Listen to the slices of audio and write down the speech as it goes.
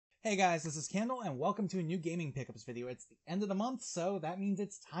Hey guys, this is Candle, and welcome to a new gaming pickups video. It's the end of the month, so that means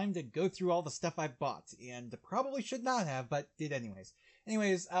it's time to go through all the stuff I've bought, and probably should not have, but did anyways.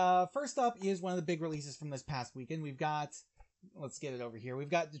 First up is one of the big releases from this past weekend. We've got, let's get it over here, we've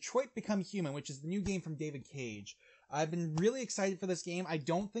got Detroit Become Human, which is the new game from David Cage. I've been really excited for this game. I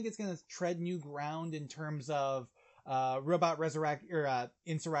don't think it's going to tread new ground in terms of robot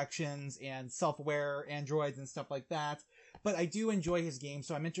insurrections and self-aware androids and stuff like that. But I do enjoy his game,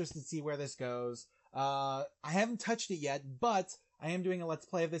 so I'm interested to see where this goes. I haven't touched it yet, but I am doing a Let's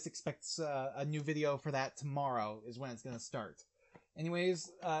Play of this. Expect a new video for that tomorrow is when it's going to start. Anyways,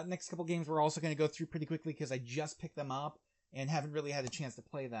 next couple games we're also going to go through pretty quickly because I just picked them up and haven't really had a chance to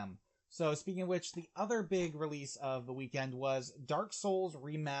play them. So speaking of which, the other big release of the weekend was Dark Souls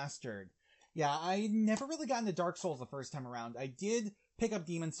Remastered. Yeah, I never really got into Dark Souls the first time around. I did pick up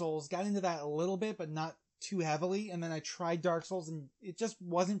Demon Souls, got into that a little bit, but not too heavily, and then I tried Dark Souls, and it just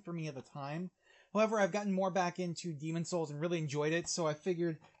wasn't for me at the time. However, I've gotten more back into Demon Souls and really enjoyed it, so I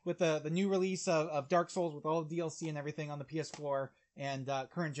figured with the new release of Dark Souls, with all the DLC and everything on the PS4, and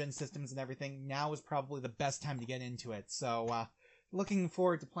current gen systems and everything, now is probably the best time to get into it. So, looking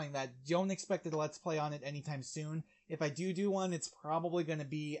forward to playing that. Don't expect a Let's Play on it anytime soon. If I do one, it's probably going to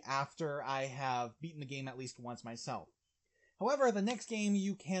be after I have beaten the game at least once myself. However, the next game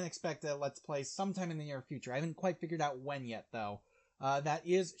you can expect a Let's Play sometime in the near future. I haven't quite figured out when yet, though. That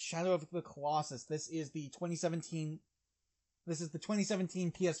is Shadow of the Colossus. This is the 2017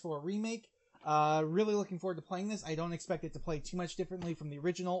 PS4 remake. Really looking forward to playing this. I don't expect it to play too much differently from the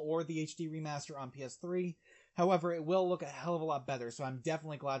original or the HD remaster on PS3. However, it will look a hell of a lot better, so I'm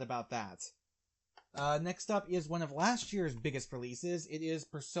definitely glad about that. Next up is one of last year's biggest releases. It is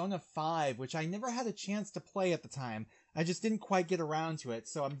Persona 5, which I never had a chance to play at the time. I just didn't quite get around to it,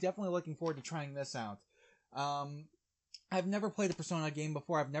 so I'm definitely looking forward to trying this out. I've never played a Persona game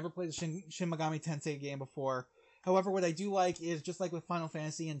before. I've never played a Shin Megami Tensei game before. However, what I do like is, just like with Final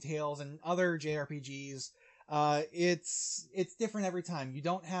Fantasy and Tales and other JRPGs, it's different every time. You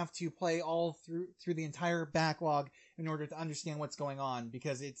don't have to play all through the entire backlog in order to understand what's going on,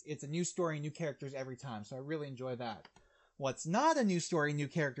 because it's a new story, new characters every time, so I really enjoy that. What's not a new story, new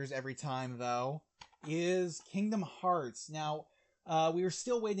characters every time, though, is Kingdom Hearts. Now, we are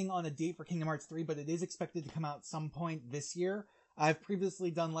still waiting on a date for Kingdom Hearts 3, but it is expected to come out some point this year. I've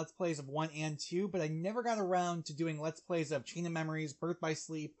previously done Let's Plays of 1 and 2, but I never got around to doing Let's Plays of Chain of Memories, Birth by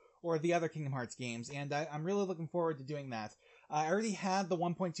Sleep, or the other Kingdom Hearts games, and I'm really looking forward to doing that. I already had the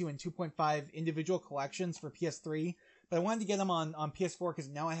 1.2 and 2.5 individual collections for PS3, but I wanted to get them on PS4 because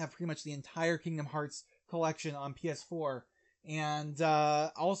now I have pretty much the entire Kingdom Hearts collection on PS4. And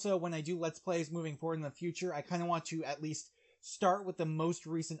also, when I do Let's Plays moving forward in the future, I kind of want to at least start with the most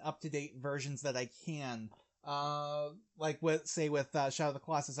recent up-to-date versions that I can. Like with Shadow of the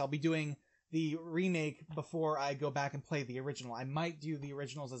Colossus, I'll be doing the remake before I go back and play the original. I might do the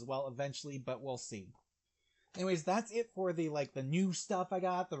originals as well eventually, but we'll see. Anyways, that's it for the new stuff I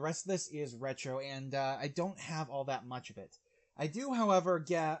got. The rest of this is retro, and I don't have all that much of it. I did, however,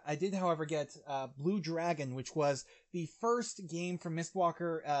 get Blue Dragon, which was the first game from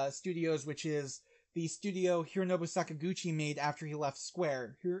Mistwalker Studios, which is the studio Hironobu Sakaguchi made after he left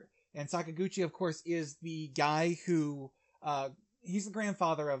Square. And Sakaguchi, of course, is the guy who, he's the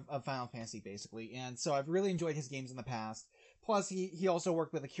grandfather of Final Fantasy, basically, and so I've really enjoyed his games in the past. Plus, he also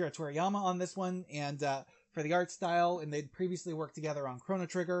worked with Akira Toriyama on this one, and for the art style, and they'd previously worked together on Chrono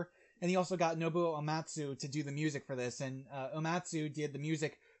Trigger, and he also got Nobuo Uematsu to do the music for this, and Uematsu did the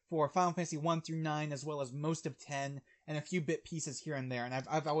music for Final Fantasy 1 through 9, as well as most of 10, and a few bit pieces here and there, and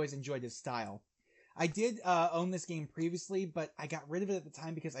I've always enjoyed his style. I did own this game previously, but I got rid of it at the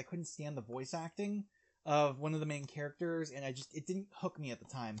time because I couldn't stand the voice acting of one of the main characters, and it didn't hook me at the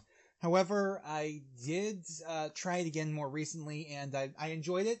time. However, I did try it again more recently, and I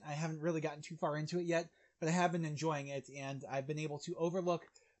enjoyed it. I haven't really gotten too far into it yet, but I have been enjoying it, and I've been able to overlook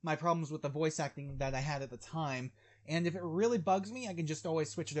my problems with the voice acting that I had at the time, and if it really bugs me, I can just always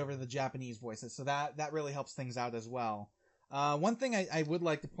switch it over to the Japanese voices, so that really helps things out as well. One thing I would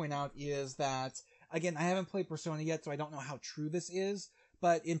like to point out is that, again, I haven't played Persona yet, so I don't know how true this is,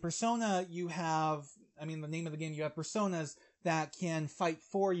 but in Persona, you have, the name of the game, you have personas that can fight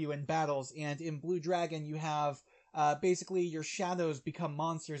for you in battles, and in Blue Dragon, you have, basically your shadows become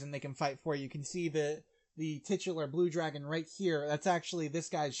monsters and they can fight for you. You can see the titular Blue Dragon right here. That's actually this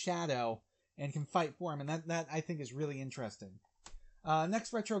guy's shadow and can fight for him, and that I think is really interesting.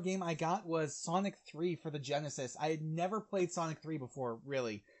 Next retro game I got was Sonic 3 for the Genesis. I had never played Sonic 3 before,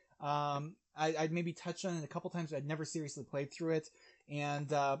 really. I'd maybe touched on it a couple times, but I'd never seriously played through it.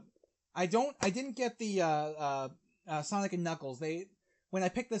 And, I didn't get the, Sonic and Knuckles. when I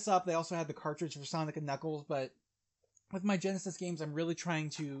picked this up, they also had the cartridge for Sonic and Knuckles, but with my Genesis games, I'm really trying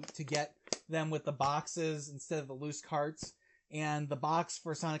to get them with the boxes instead of the loose carts. And the box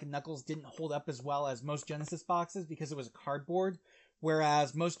for Sonic and Knuckles didn't hold up as well as most Genesis boxes because it was cardboard,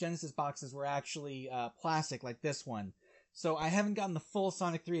 whereas most Genesis boxes were actually plastic, like this one. So I haven't gotten the full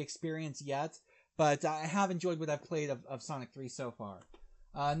Sonic 3 experience yet, but I have enjoyed what I've played of Sonic 3 so far.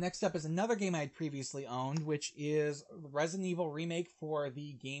 Next up is another game I had previously owned, which is Resident Evil Remake for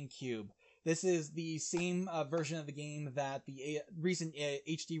the GameCube. This is the same version of the game that the recent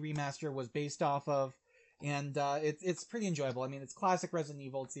HD remaster was based off of, and it's pretty enjoyable. I mean, it's classic Resident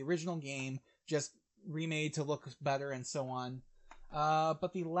Evil. It's the original game, just remade to look better and so on.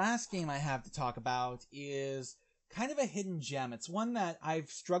 But the last game I have to talk about is kind of a hidden gem. It's one that I've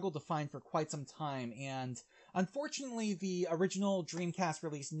struggled to find for quite some time, and unfortunately, the original Dreamcast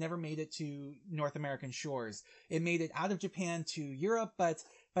release never made it to North American shores. It made it out of Japan to Europe, but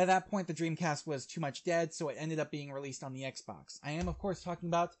by that point, the Dreamcast was too much dead, so it ended up being released on the Xbox. I am, of course, talking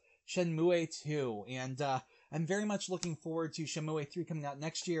about Shenmue 2, and I'm very much looking forward to Shenmue 3 coming out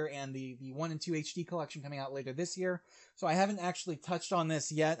next year, and the 1 and 2 HD collection coming out later this year. So I haven't actually touched on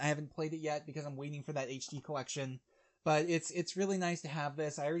this yet. I haven't played it yet because I'm waiting for that HD collection. But it's really nice to have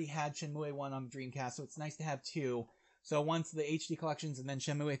this. I already had Shenmue 1 on the Dreamcast, so it's nice to have 2. So once the HD collections and then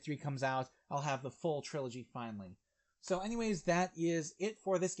Shenmue 3 comes out, I'll have the full trilogy finally. So anyways, that is it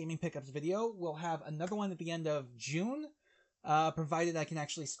for this Gaming Pickups video. We'll have another one at the end of June, provided I can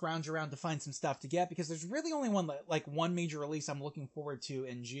actually scrounge around to find some stuff to get, because there's really only one major release I'm looking forward to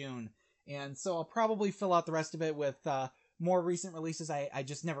in June. And so I'll probably fill out the rest of it with more recent releases I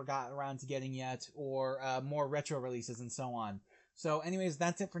just never got around to getting yet, or more retro releases and so on. So anyways,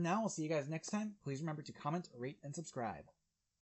 that's it for now. I'll see you guys next time. Please remember to comment, rate, and subscribe.